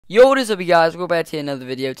Yo, what is up, you guys? Welcome back to another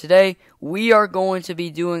video. Today, we are going to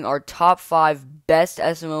be doing our top 5 best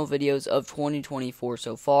SML videos of 2024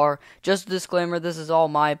 so far. Just a disclaimer, this is all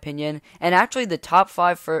my opinion. And actually, the top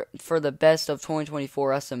 5 for the best of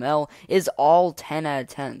 2024 SML is all 10 out of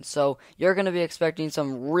 10. So, you're going to be expecting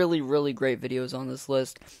some really great videos on this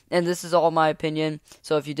list. And this is all my opinion.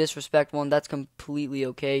 So, if you disrespect one, that's completely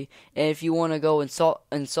okay. And if you want to go insult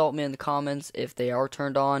me in the comments if they are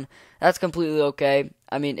turned on, that's completely okay.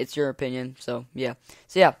 I mean, it's your opinion, so yeah.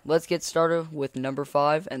 Let's get started with number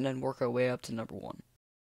 5 and then work our way up to number 1.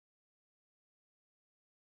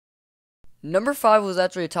 Number 5 was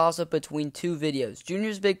actually a toss-up between two videos,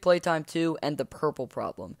 Junior's Big Playtime 2 and The Purple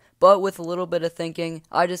Problem. But with a little bit of thinking,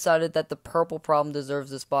 I decided that The Purple Problem deserves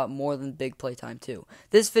the spot more than Big Playtime 2.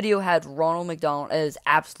 This video had Ronald McDonald at his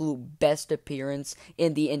absolute best appearance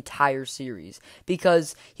in the entire series,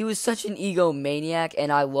 because he was such an egomaniac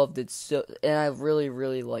and I loved it so, and I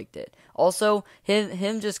really liked it. Also,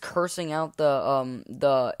 him just cursing out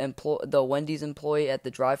the Wendy's employee at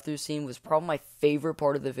the drive-thru scene was probably my favorite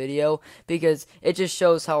part of the video, because it just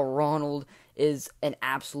shows how Ronald is an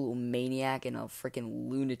absolute maniac and a freaking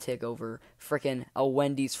lunatic over freaking a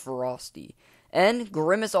Wendy's Frosty. And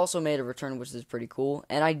Grimace also made a return, which is pretty cool.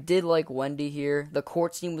 And I did like Wendy here. The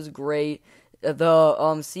court scene was great.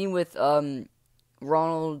 The scene with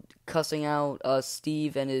Ronald cussing out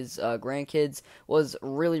Steve and his grandkids was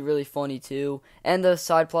really funny too. And the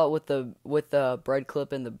side plot with the bread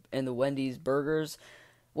clip and the Wendy's burgers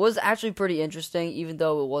was actually pretty interesting, even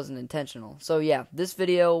though it wasn't intentional. So yeah, this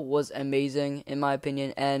video was amazing in my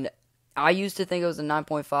opinion, and I used to think it was a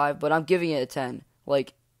 9.5, but I'm giving it a 10.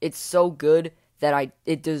 Like, it's so good that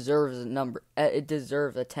it deserves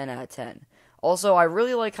a 10 out of 10. Also, I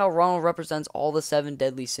really like how Ronald represents all the 7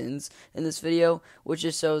 deadly sins in this video, which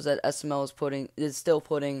just shows that SML is still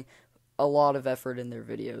putting a lot of effort in their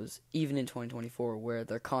videos, even in 2024, where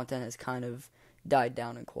their content has kind of died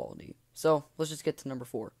down in quality. So, let's just get to number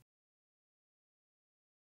 4.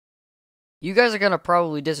 You guys are going to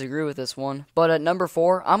probably disagree with this one, but at number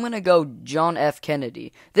 4, I'm going to go John F.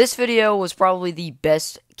 Kennedy. This video was probably the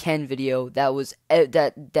best Ken video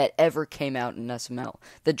that ever came out in SML.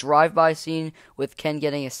 The drive-by scene with Ken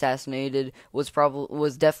getting assassinated was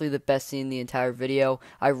definitely the best scene in the entire video.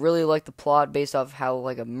 I really like the plot based off how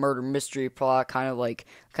like a murder mystery plot, kind of like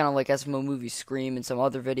SML movie Scream and some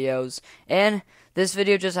other videos. And this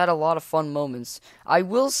video just had a lot of fun moments. I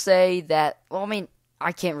will say that, well, I mean,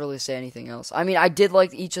 I can't really say anything else. I mean, I did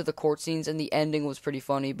like each of the court scenes, and the ending was pretty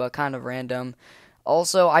funny, but kind of random.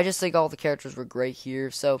 Also, I just think all the characters were great here.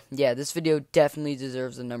 So, yeah, this video definitely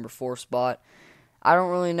deserves the number 4 spot. I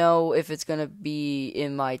don't really know if it's going to be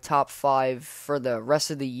in my top 5 for the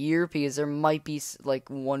rest of the year, because there might be, like,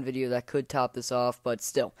 one video that could top this off, but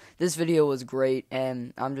still, this video was great,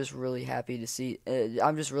 and I'm just really happy to see,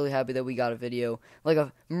 I'm just really happy that we got a video, like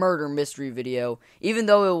a murder mystery video, even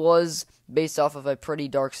though it was based off of a pretty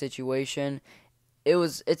dark situation.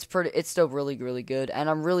 It's still really good, and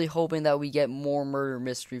I'm really hoping that we get more murder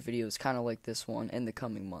mystery videos kind of like this one in the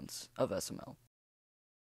coming months of SML.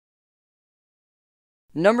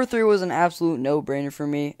 Number 3 was an absolute no-brainer for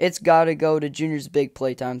me. It's gotta go to Junior's Big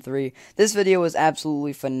Playtime 3. This video was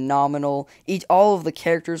absolutely phenomenal. All of the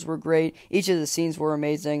characters were great. Each of the scenes were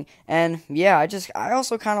amazing. And yeah, I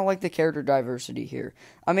also kind of like the character diversity here.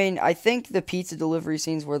 I mean, I think the pizza delivery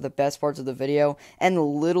scenes were the best parts of the video, and the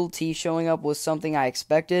little T showing up was something I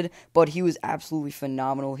expected, but he was absolutely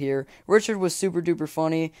phenomenal here. Richard was super duper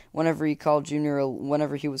funny whenever he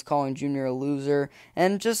was calling Junior a loser,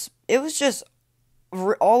 and it was just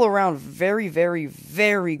all around very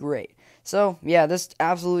great. So, yeah, this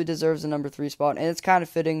absolutely deserves the number 3 spot, and it's kind of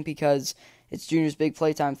fitting because it's Junior's Big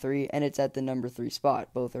Playtime 3, and it's at the number 3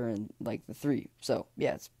 spot. Both are in, like, the 3. So,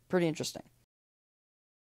 yeah, it's pretty interesting.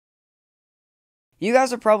 You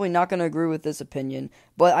guys are probably not going to agree with this opinion,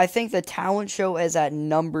 but I think the talent show is at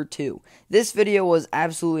number 2. This video was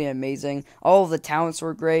absolutely amazing. All of the talents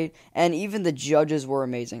were great, and even the judges were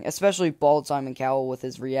amazing, especially Bald Simon Cowell with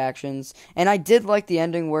his reactions. And I did like the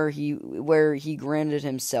ending where he granted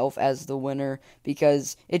himself as the winner,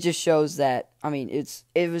 because it just shows that, I mean,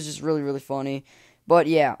 it was just really funny. But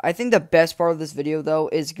yeah, I think the best part of this video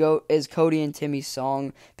though is Cody and Timmy's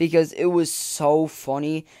song, because it was so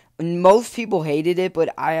funny. Most people hated it,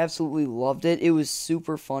 but I absolutely loved it. It was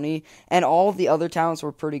super funny, and all of the other talents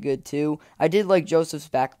were pretty good too. I did like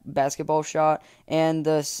Joseph's basketball shot, and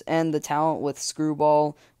the talent with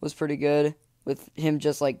Screwball was pretty good, with him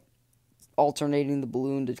just like alternating the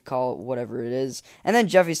balloon to call it whatever it is. And then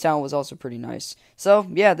Jeffy's talent was also pretty nice. So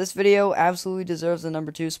yeah, this video absolutely deserves the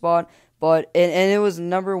number 2 spot, but and it was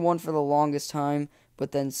number 1 for the longest time.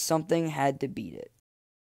 but then something had to beat it.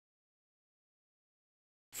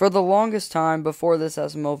 For the longest time before this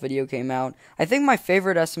SML video came out, I think my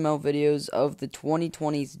favorite SML videos of the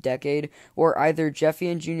 2020s decade were either Jeffy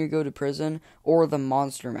and Junior Go to Prison or The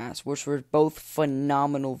Monster Mass, which were both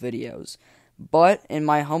phenomenal videos. But, in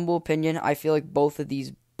my humble opinion, I feel like both of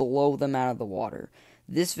these blow them out of the water.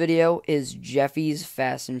 This video is Jeffy's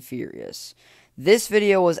Fast and Furious. This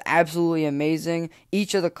video was absolutely amazing.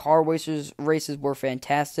 Each of the car races were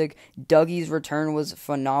fantastic. Dougie's return was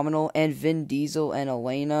phenomenal, and Vin Diesel and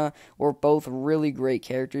Elena were both really great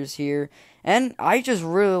characters here. And I just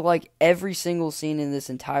really like every single scene in this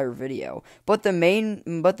entire video. But the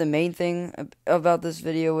main thing about this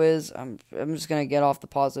video is I'm just gonna get off the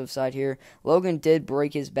positive side here. Logan did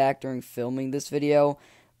break his back during filming this video.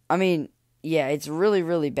 I mean, yeah, it's really,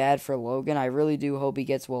 really bad for Logan. I really do hope he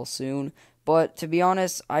gets well soon. But to be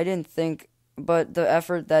honest, I didn't think, but the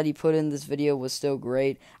effort that he put in this video was still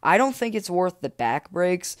great. I don't think it's worth the back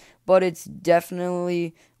breaks, but it's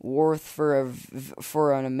definitely worth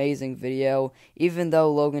for an amazing video, even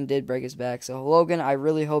though Logan did break his back. So Logan, I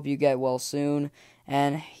really hope you get well soon.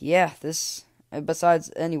 And yeah, this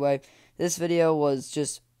video was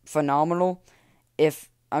just phenomenal.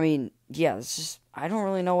 I don't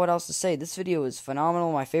really know what else to say. This video is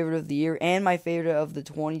phenomenal, my favorite of the year, and my favorite of the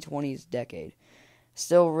 2020s decade.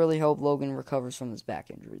 Still really hope Logan recovers from this back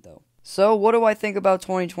injury, though. So, what do I think about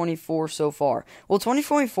 2024 so far? Well,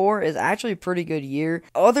 2024 is actually a pretty good year.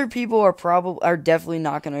 Other people are definitely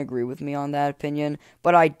not going to agree with me on that opinion,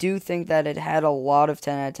 but I do think that it had a lot of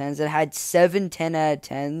 10 out of 10s. It had 7 10 out of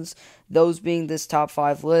 10s, those being this top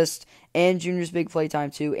 5 list, and Junior's Big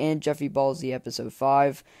Playtime 2, and Jeffy Ballsy Episode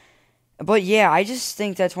 5. But yeah, I just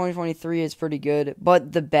think that 2023 is pretty good,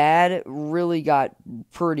 but the bad really got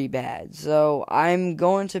pretty bad. So I'm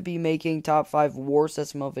going to be making top 5 worst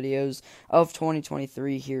SML videos of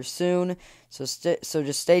 2023 here soon. So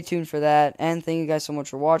just stay tuned for that. And thank you guys so much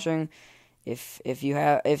for watching. Just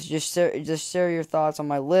share your thoughts on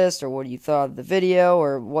my list, or what you thought of the video,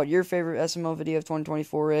 or what your favorite SML video of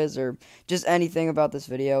 2024 is, or just anything about this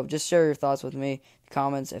video. Just share your thoughts with me in the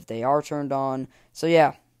comments if they are turned on. So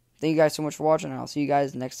yeah. Thank you guys so much for watching, and I'll see you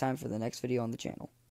guys next time for the next video on the channel.